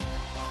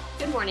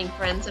Good morning,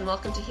 friends, and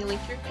welcome to Healing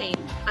Through Pain.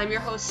 I'm your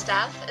host,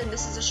 Steph, and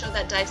this is a show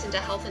that dives into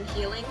health and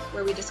healing,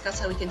 where we discuss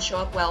how we can show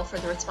up well for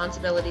the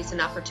responsibilities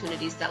and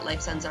opportunities that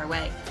life sends our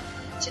way.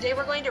 Today,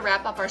 we're going to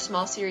wrap up our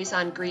small series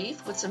on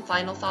grief with some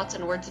final thoughts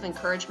and words of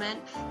encouragement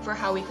for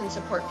how we can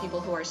support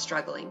people who are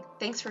struggling.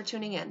 Thanks for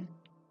tuning in.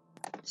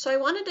 So I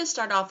wanted to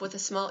start off with a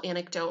small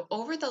anecdote.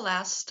 Over the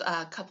last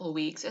couple of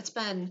weeks, it's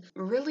been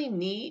really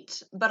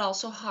neat, but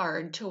also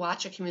hard to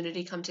watch a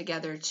community come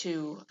together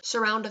to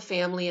surround a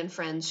family and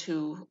friends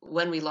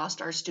when we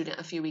lost our student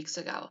a few weeks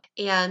ago.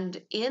 And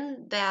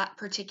in that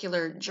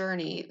particular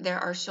journey, there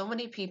are so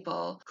many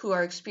people who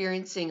are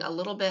experiencing a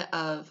little bit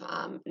of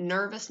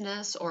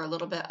nervousness or a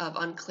little bit of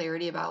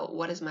unclarity about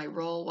what is my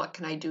role, what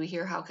can I do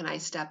here, how can I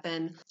step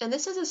in. And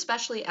this is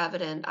especially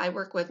evident. I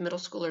work with middle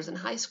schoolers and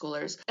high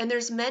schoolers, and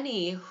there's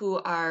many who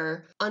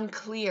are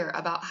unclear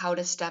about how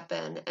to step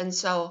in. And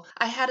so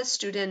I had a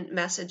student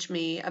message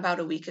me about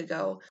a week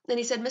ago, and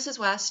he said, Mrs.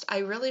 West, I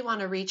really want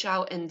to reach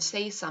out and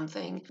say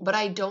something, but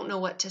I don't know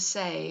what to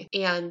say.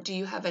 And do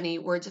you have any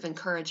words of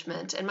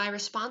encouragement? And my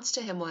response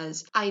to him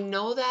was, I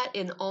know that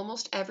in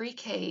almost every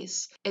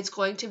case, it's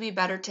going to be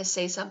better to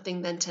say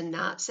something than to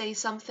not say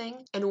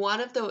something. And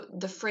one of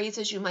the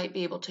phrases you might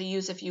be able to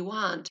use if you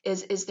want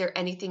is there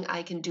anything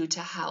I can do to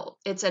help?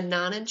 It's a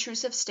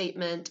non-intrusive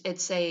statement.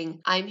 It's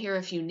saying, I'm here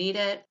if you need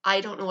it.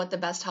 I don't know what the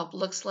best help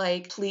looks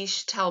like.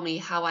 Please tell me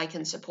how I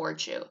can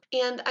support you.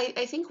 And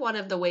I think one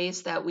of the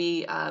ways that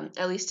we,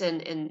 at least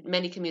in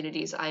many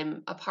communities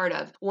I'm a part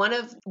of, one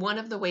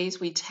of the ways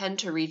we tend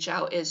to reach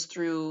out is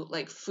through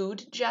like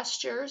food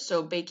gestures,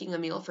 so baking a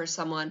meal for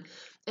someone.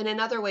 And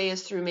another way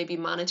is through maybe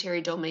monetary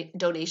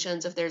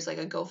donations, if there's like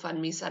a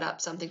GoFundMe set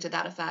up, something to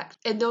that effect.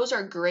 And those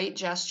are great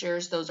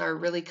gestures. Those are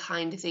really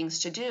kind things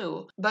to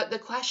do. But the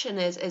question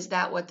is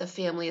that what the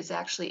family is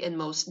actually in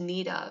most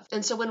need of?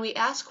 And so when we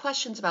ask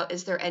questions about,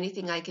 is there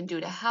anything I can do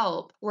to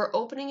help, we're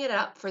opening it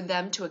up for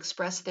them to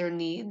express their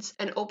needs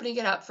and opening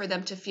it up for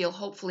them to feel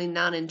hopefully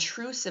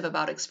non-intrusive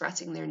about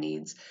expressing their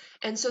needs.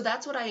 And so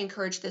that's what I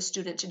encouraged this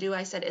student to do.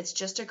 I said, it's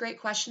just a great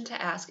question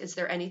to ask. Is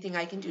there anything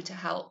I can do to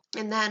help?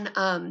 And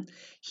then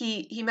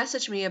he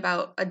messaged me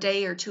about a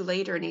day or two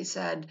later, and he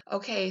said,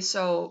 okay,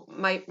 so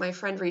my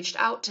friend reached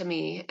out to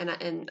me,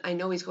 and I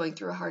know he's going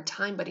through a hard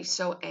time, but he's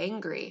so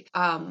angry.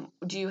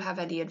 Do you have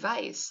any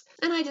advice?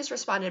 And I just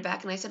responded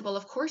back, and I said, well,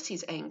 of course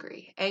he's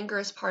angry. Anger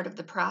is part of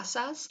the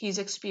process. He's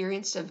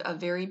experienced a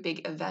very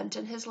big event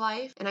in his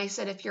life. And I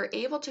said, if you're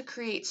able to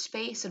create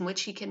space in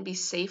which he can be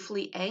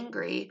safely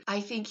angry,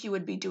 I think you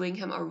would be doing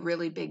him a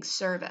really big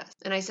service.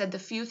 And I said, the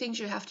few things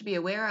you have to be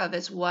aware of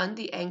is, one,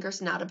 the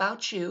anger's not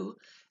about you.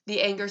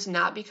 The anger's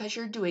not because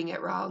you're doing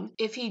it wrong.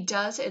 If he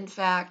does, in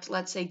fact,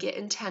 let's say, get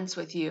intense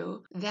with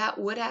you, that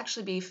would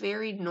actually be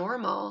very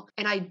normal.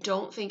 And I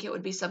don't think it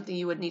would be something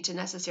you would need to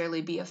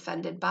necessarily be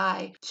offended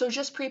by. So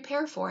just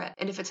prepare for it.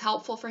 And if it's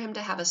helpful for him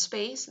to have a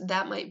space,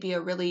 that might be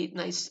a really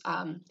nice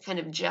kind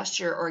of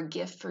gesture or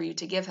gift for you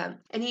to give him.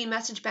 And he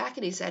messaged back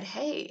and he said,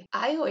 hey,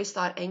 I always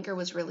thought anger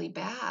was really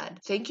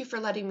bad. Thank you for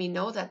letting me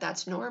know that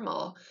that's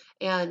normal.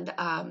 And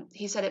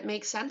he said, it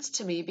makes sense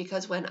to me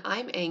because when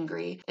I'm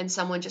angry and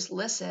someone just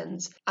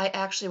listens, I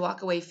actually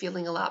walk away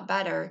feeling a lot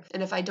better.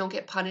 And if I don't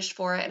get punished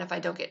for it and if I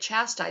don't get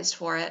chastised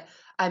for it,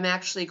 I'm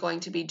actually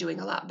going to be doing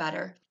a lot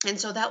better. And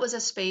so that was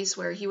a space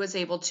where he was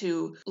able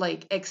to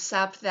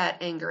accept that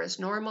anger is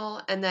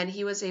normal. And then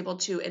he was able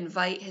to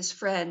invite his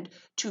friend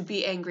to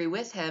be angry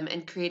with him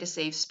and create a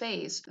safe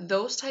space.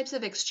 Those types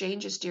of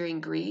exchanges during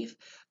grief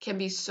can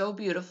be so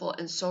beautiful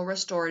and so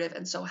restorative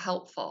and so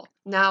helpful.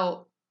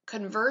 Now,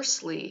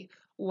 conversely,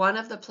 one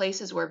of the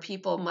places where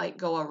people might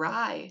go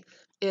awry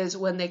is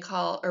when they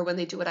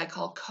do what I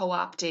call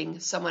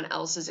co-opting someone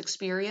else's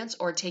experience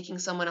or taking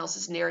someone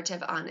else's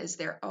narrative on as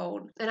their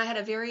own. And I had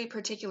a very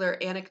particular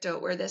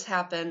anecdote where this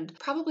happened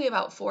probably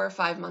about 4 or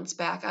 5 months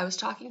back. I was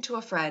talking to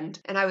a friend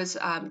and I was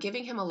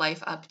giving him a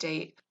life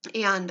update.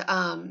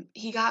 And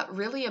he got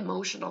really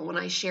emotional when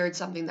I shared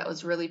something that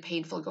was really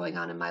painful going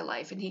on in my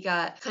life. And he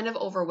got kind of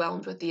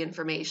overwhelmed with the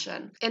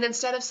information. And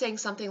instead of saying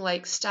something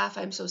like, Steph,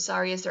 I'm so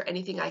sorry, is there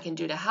anything I can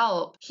do to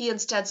help? He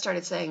instead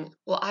started saying,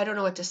 well, I don't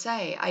know what to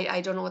say.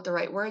 I don't know what the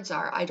right words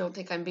are. I don't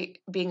think I'm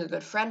being a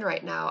good friend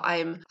right now.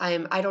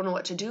 I don't know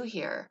what to do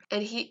here.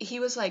 And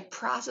he was like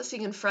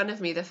processing in front of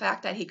me the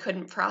fact that he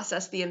couldn't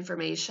process the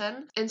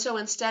information. And so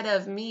instead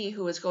of me,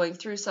 who was going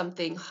through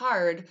something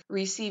hard,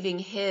 receiving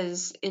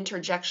his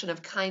interjection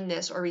of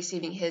kindness or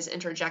receiving his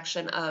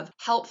interjection of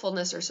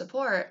helpfulness or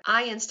support,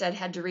 I instead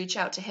had to reach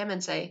out to him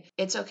and say,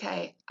 it's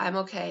okay,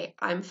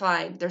 I'm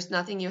fine. There's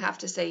nothing you have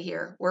to say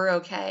here. We're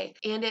okay.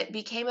 And it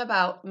became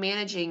about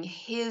managing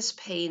his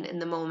pain in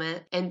the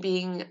moment and being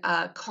being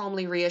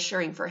calmly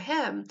reassuring for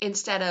him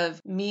instead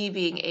of me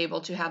being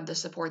able to have the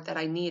support that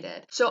I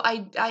needed. So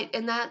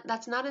and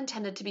that's not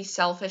intended to be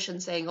selfish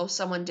and saying, oh,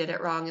 someone did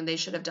it wrong and they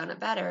should have done it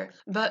better.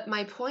 But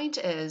my point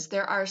is,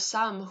 there are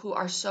some who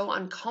are so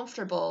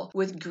uncomfortable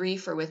with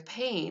grief or with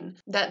pain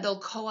that they'll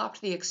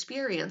co-opt the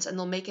experience and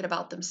they'll make it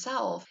about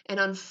themselves. And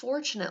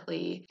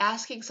unfortunately,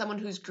 asking someone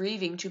who's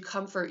grieving to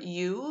comfort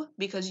you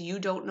because you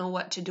don't know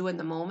what to do in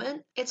the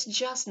moment, it's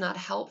just not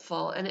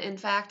helpful. And in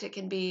fact, it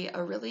can be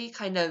a really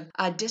kind of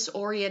a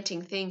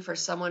disorienting thing for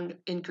someone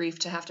in grief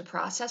to have to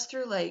process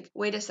through. Like,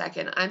 wait a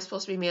second, I'm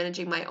supposed to be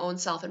managing my own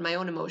self and my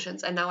own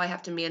emotions, and now I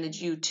have to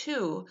manage you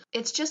too.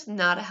 It's just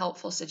not a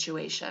helpful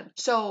situation.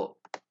 So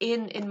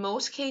in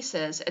most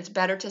cases, it's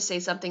better to say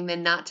something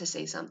than not to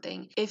say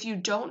something. If you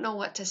don't know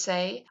what to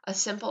say, a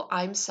simple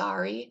 "I'm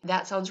sorry,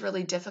 that sounds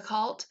really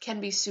difficult" can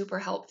be super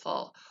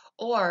helpful.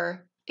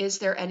 Or, "Is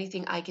there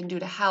anything I can do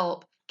to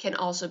help?" can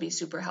also be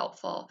super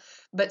helpful.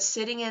 But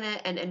sitting in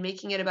it and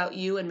making it about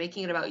you and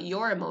making it about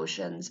your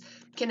emotions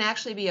can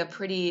actually be a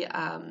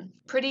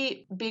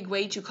pretty big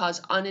way to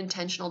cause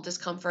unintentional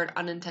discomfort,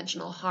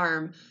 unintentional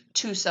harm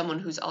to someone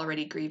who's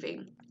already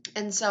grieving.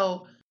 And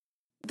so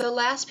the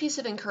last piece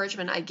of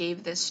encouragement I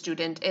gave this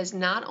student is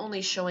not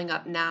only showing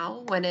up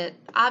now when it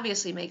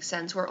obviously makes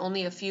sense, we're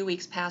only a few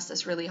weeks past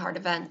this really hard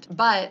event,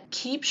 but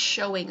keep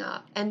showing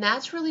up. And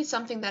that's really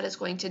something that is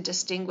going to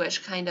distinguish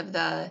kind of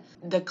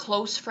the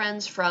close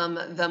friends from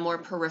the more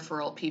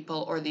peripheral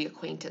people or the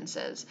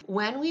acquaintances.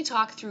 When we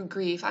talk through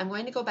grief, I'm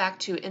going to go back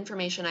to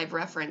information I've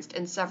referenced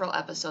in several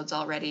episodes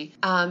already.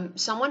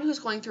 Someone who's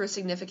going through a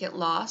significant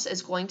loss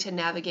is going to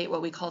navigate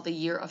what we call the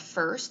year of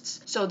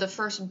firsts. So the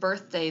first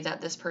birthday that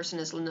this person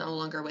is no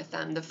longer with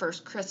them, the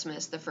first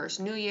Christmas, the first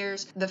New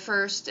Year's, the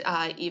first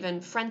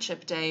even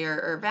Friendship Day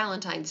or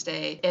Valentine's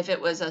Day, if it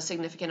was a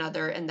significant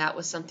other and that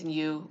was something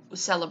you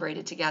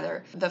celebrated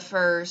together, the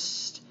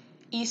first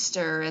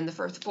Easter and the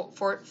first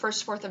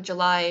 4th of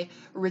July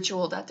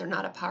ritual that they're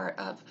not a part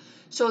of.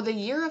 So the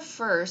year of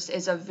first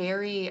is a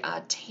very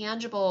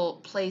tangible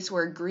place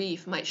where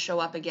grief might show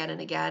up again and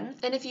again.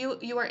 And if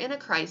you are in a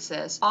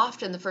crisis,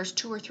 often the first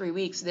 2 or 3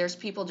 weeks, there's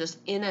people just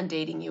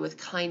inundating you with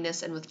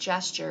kindness and with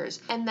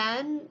gestures. And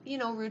then,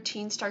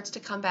 routine starts to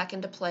come back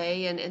into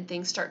play and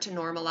things start to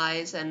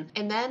normalize.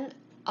 And then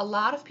a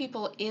lot of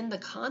people in the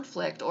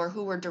conflict or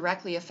who were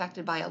directly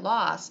affected by a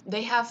loss,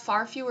 they have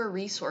far fewer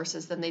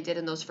resources than they did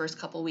in those first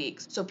couple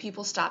weeks. So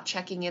people stop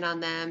checking in on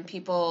them.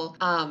 People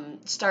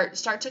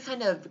start to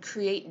kind of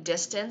create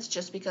distance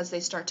just because they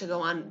start to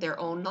go on their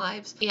own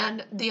lives.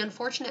 And the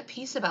unfortunate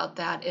piece about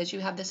that is you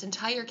have this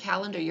entire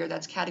calendar year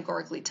that's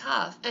categorically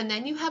tough. And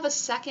then you have a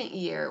second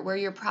year where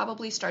you're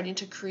probably starting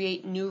to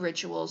create new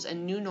rituals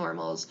and new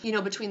normals,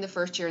 between the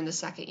first year and the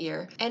second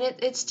year. And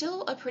it's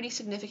still a pretty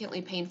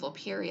significantly painful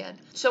period.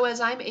 So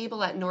as I'm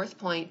able at North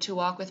Point to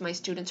walk with my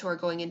students who are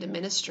going into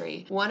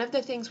ministry, one of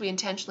the things we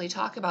intentionally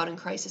talk about in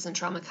crisis and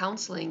trauma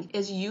counseling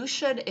is you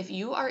should, if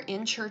you are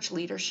in church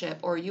leadership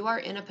or you are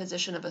in a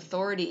position of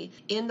authority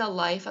in the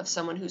life of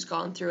someone who's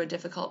gone through a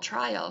difficult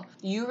trial,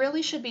 you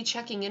really should be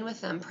checking in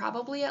with them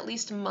probably at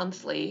least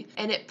monthly,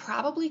 and it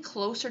probably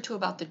closer to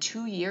about the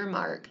 2-year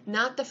mark,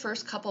 not the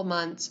first couple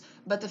months,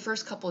 but the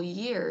first couple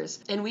years.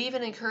 And we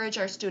even encourage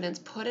our students,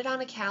 put it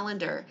on a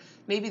calendar.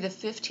 Maybe the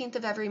 15th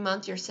of every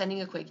month you're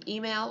sending a quick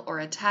email or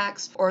a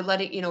text or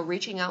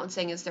reaching out and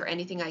saying, is there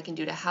anything I can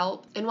do to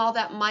help? And while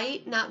that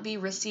might not be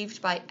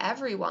received by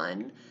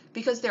everyone,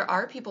 because there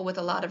are people with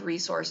a lot of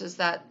resources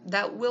that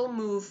will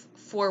move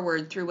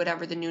forward through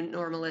whatever the new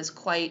normal is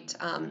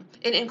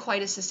in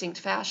quite a succinct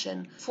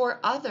fashion. For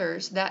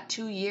others, that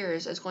 2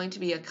 years is going to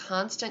be a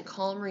constant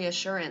calm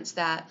reassurance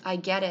that I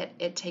get it,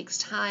 it takes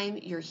time,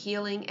 you're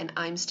healing, and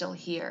I'm still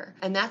here.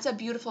 And that's a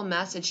beautiful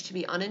message to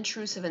be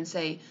unintrusive and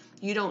say,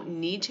 you don't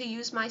need to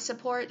use my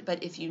support,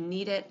 but if you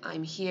need it,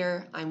 I'm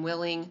here, I'm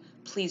willing,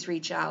 please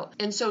reach out.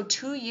 And so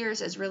 2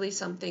 years is really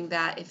something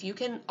that if you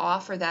can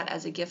offer that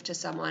as a gift to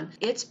someone,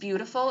 it's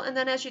beautiful. And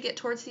then as you get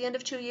towards the end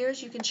of 2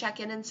 years, you can check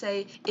in and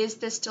say, is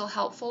this still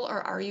helpful,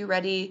 or are you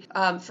ready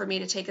for me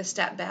to take a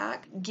step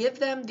back? Give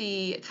them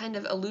the kind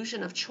of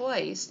illusion of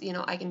choice.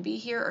 I can be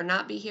here or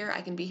not be here.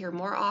 I can be here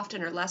more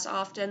often or less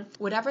often.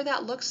 Whatever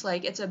that looks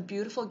like, it's a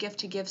beautiful gift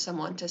to give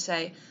someone to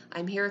say,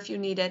 I'm here if you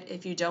need it.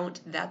 If you don't,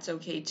 that's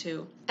okay too.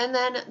 And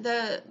then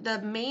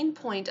the main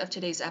point of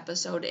today's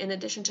episode, in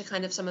addition to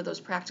kind of some of those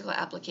practical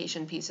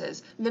application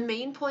pieces, the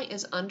main point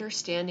is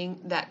understanding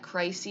that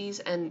crises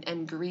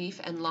and grief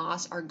and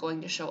loss are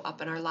going to show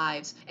up in our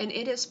lives. And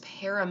it is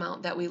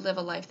paramount that we live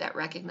a life that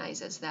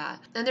recognizes that.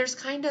 And there's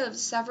kind of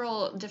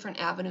several different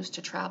avenues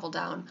to travel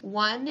down.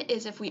 One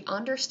is if we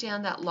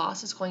understand that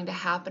loss is going to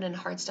happen and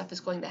hard stuff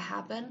is going to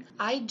happen,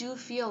 I do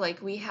feel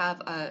like we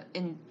have an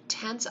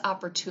intense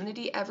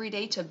opportunity every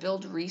day to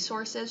build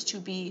resources to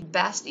be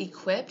best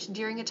equipped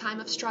during a time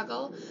of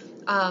struggle.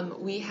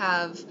 We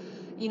have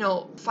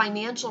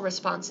financial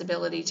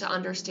responsibility to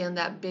understand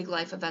that big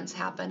life events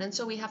happen. And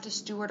so we have to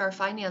steward our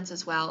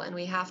finances well, and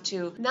we have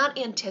to not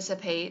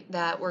anticipate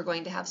that we're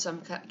going to have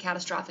some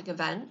catastrophic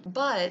event,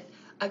 but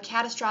a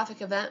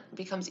catastrophic event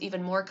becomes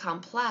even more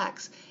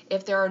complex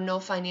if there are no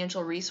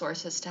financial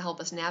resources to help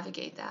us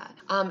navigate that.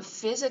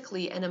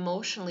 Physically and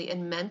emotionally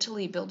and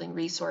mentally building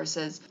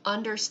resources,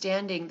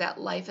 understanding that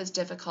life is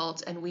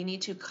difficult and we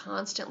need to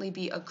constantly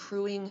be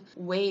accruing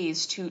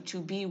ways to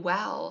be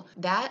well.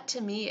 That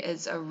to me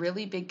is a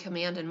really big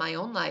command in my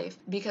own life,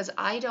 because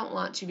I don't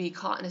want to be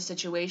caught in a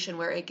situation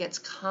where it gets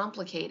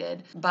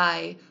complicated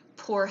by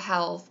poor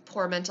health,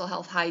 poor mental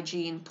health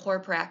hygiene, poor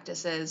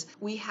practices.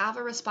 We have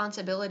a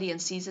responsibility in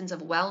seasons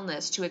of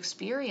wellness to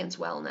experience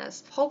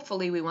wellness.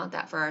 Hopefully we want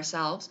that for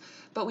ourselves,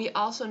 but we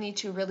also need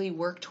to really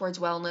work towards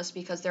wellness,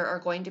 because there are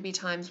going to be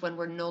times when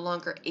we're no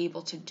longer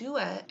able to do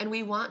it, and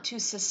we want to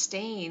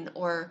sustain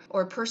or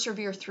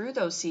persevere through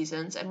those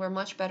seasons, and we're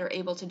much better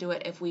able to do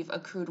it if we've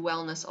accrued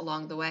wellness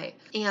along the way.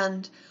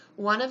 And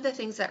one of the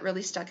things that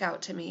really stuck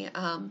out to me,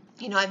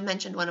 I've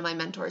mentioned one of my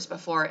mentors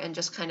before and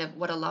just kind of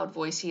what a loud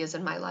voice he is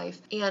in my life.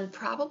 And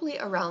probably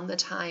around the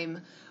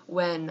time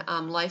when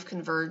life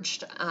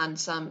converged on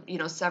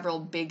several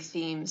big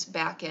themes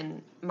back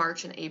in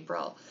March and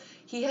April,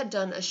 he had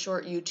done a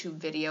short YouTube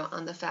video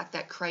on the fact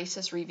that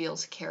crisis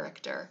reveals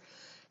character.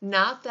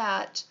 Not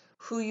that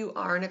who you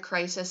are in a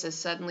crisis is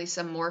suddenly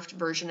some morphed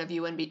version of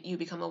you and you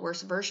become a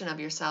worse version of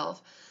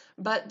yourself.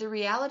 But the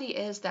reality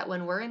is that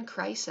when we're in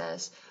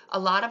crisis, a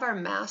lot of our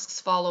masks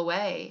fall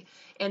away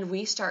and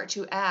we start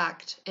to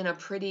act in a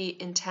pretty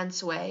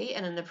intense way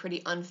and in a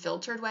pretty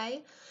unfiltered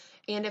way.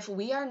 And if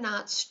we are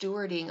not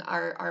stewarding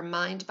our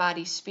mind,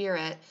 body,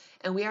 spirit,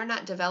 and we are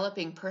not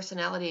developing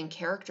personality and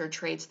character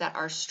traits that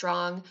are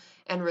strong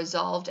and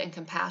resolved and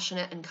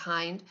compassionate and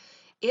kind,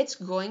 it's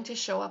going to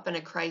show up in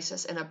a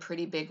crisis in a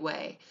pretty big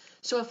way.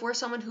 So if we're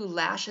someone who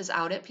lashes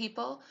out at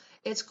people,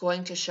 it's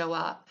going to show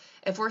up.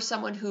 If we're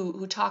someone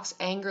who talks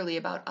angrily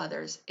about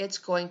others, it's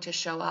going to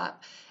show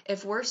up.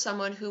 If we're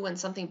someone who, when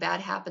something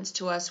bad happens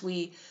to us,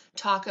 we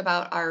talk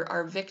about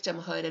our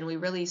victimhood and we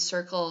really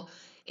circle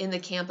in the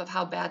camp of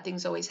how bad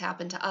things always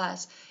happen to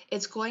us,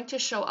 it's going to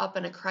show up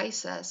in a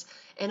crisis.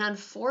 And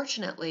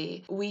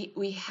unfortunately,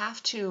 we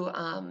have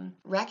to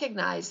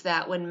recognize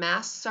that when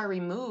masks are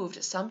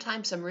removed,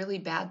 sometimes some really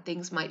bad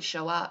things might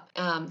show up,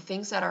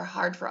 things that are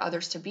hard for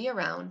others to be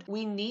around.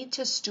 We need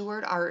to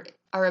steward our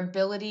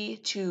ability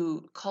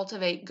to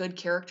cultivate good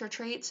character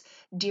traits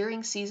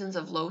during seasons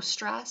of low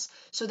stress,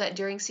 so that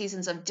during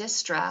seasons of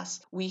distress,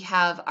 we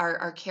have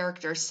our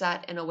character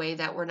set in a way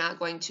that we're not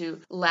going to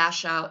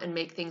lash out and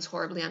make things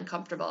horribly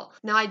uncomfortable.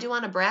 Now, I do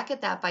want to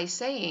bracket that by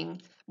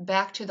saying,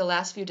 back to the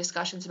last few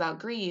discussions about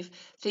grief,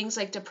 things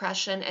like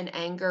depression and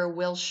anger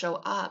will show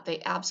up.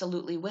 They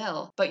absolutely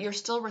will. But you're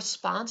still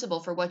responsible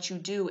for what you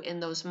do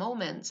in those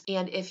moments.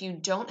 And if you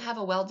don't have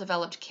a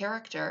well-developed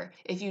character,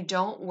 if you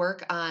don't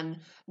work on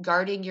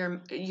guarding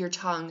your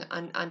tongue,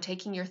 on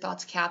taking your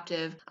thoughts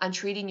captive, on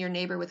treating your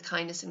neighbor with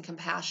kindness and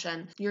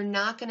compassion, you're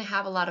not going to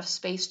have a lot of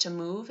space to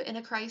move in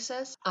a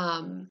crisis.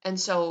 And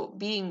so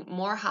being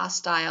more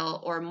hostile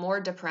or more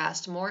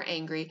depressed, more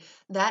angry,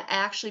 that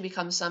actually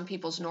becomes some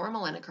people's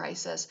normal in a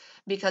crisis,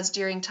 because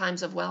during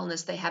times of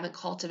wellness, they haven't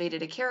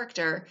cultivated a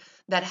character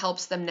that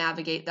helps them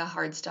navigate the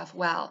hard stuff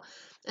well.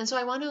 And so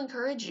I want to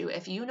encourage you,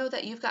 if you know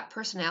that you've got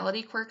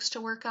personality quirks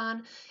to work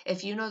on,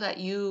 if you know that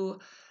you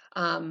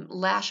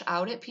lash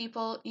out at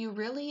people, you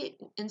really,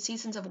 in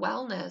seasons of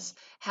wellness,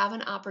 have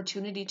an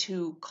opportunity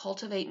to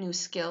cultivate new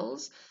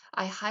skills.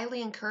 I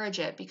highly encourage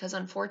it, because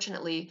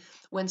unfortunately,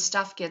 when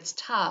stuff gets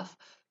tough,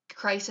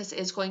 crisis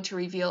is going to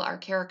reveal our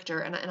character.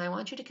 And I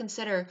want you to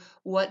consider,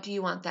 what do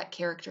you want that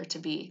character to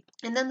be?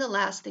 And then the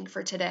last thing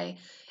for today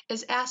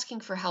is asking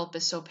for help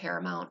is so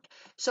paramount.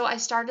 So I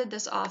started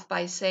this off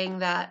by saying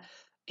that,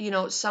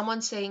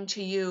 someone saying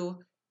to you,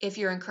 if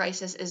you're in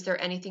crisis, is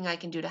there anything I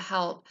can do to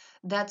help?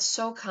 That's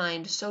so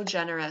kind, so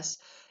generous.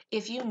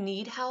 If you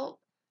need help,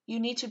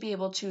 you need to be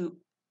able to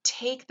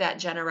take that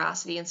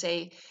generosity and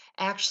say,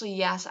 actually,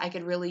 yes, I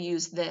could really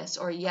use this,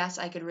 or yes,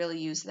 I could really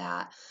use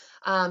that.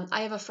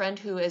 I have a friend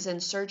who is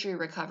in surgery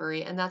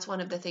recovery, and that's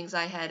one of the things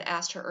I had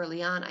asked her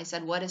early on. I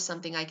said, what is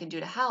something I can do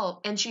to help?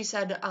 And she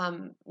said,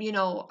 I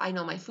know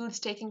my food's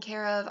taken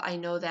care of. I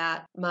know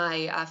that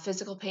my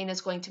physical pain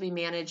is going to be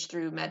managed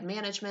through med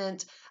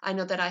management. I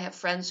know that I have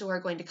friends who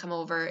are going to come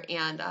over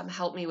and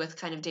help me with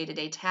kind of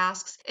day-to-day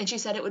tasks. And she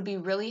said it would be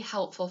really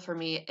helpful for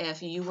me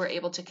if you were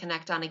able to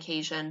connect on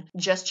occasion,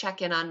 just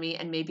check in on me,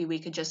 and maybe we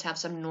could just have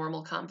some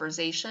normal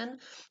conversation.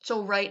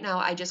 So right now,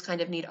 I just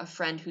kind of need a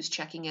friend who's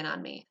checking in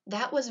on me.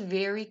 That was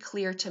very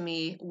clear to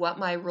me what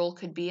my role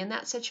could be in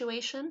that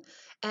situation.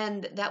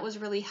 And that was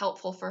really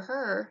helpful for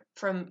her,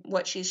 from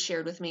what she's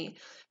shared with me,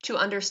 to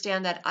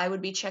understand that I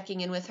would be checking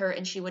in with her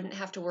and she wouldn't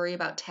have to worry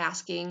about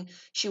tasking.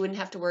 She wouldn't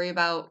have to worry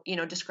about,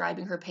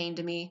 describing her pain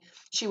to me.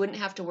 She wouldn't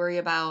have to worry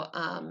about,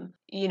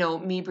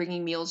 me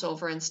bringing meals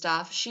over and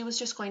stuff. She was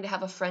just going to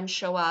have a friend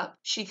show up.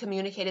 She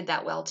communicated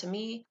that well to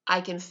me.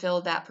 I can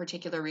fill that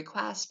particular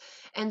request.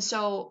 And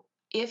so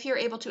if you're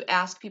able to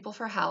ask people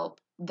for help,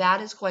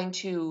 that is going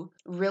to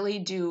really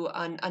do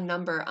a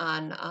number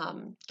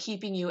on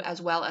keeping you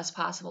as well as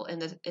possible in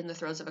the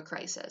throes of a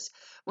crisis.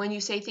 When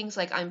you say things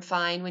like "I'm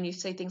fine," when you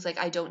say things like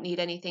 "I don't need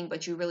anything,"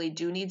 but you really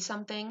do need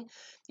something,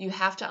 you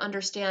have to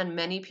understand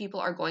many people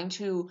are going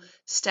to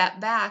step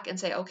back and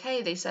say,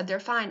 "Okay, they said they're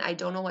fine. I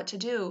don't know what to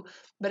do."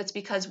 But it's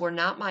because we're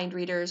not mind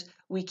readers.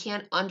 We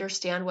can't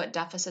understand what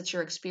deficits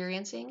you're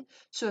experiencing.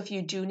 So if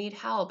you do need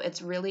help,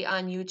 it's really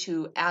on you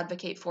to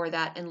advocate for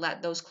that and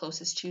let those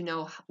closest to you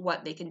know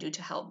what they can do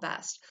to help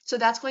best. So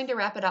that's going to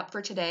wrap it up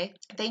for today.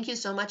 Thank you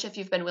so much if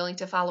you've been willing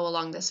to follow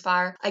along this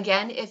far.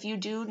 Again, if you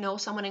do know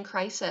someone in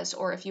crisis,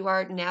 or if you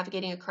are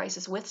navigating a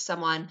crisis with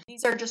someone,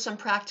 these are just some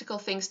practical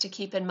things to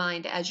keep in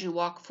mind as you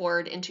walk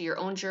forward into your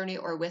own journey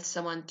or with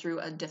someone through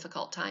a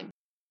difficult time.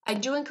 I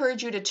do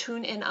encourage you to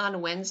tune in on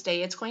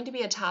Wednesday. It's going to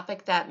be a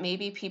topic that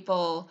maybe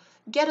people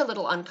get a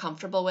little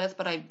uncomfortable with,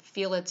 but I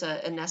feel it's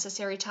a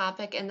necessary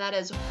topic, and that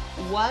is,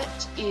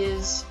 what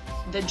is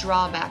the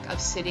drawback of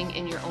sitting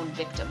in your own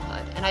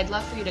victimhood? And I'd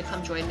love for you to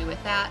come join me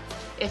with that.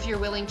 If you're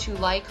willing to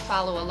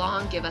follow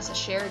along, give us a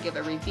share, give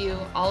a review,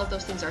 all of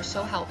those things are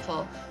so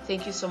helpful.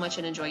 Thank you so much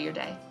and enjoy your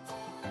day.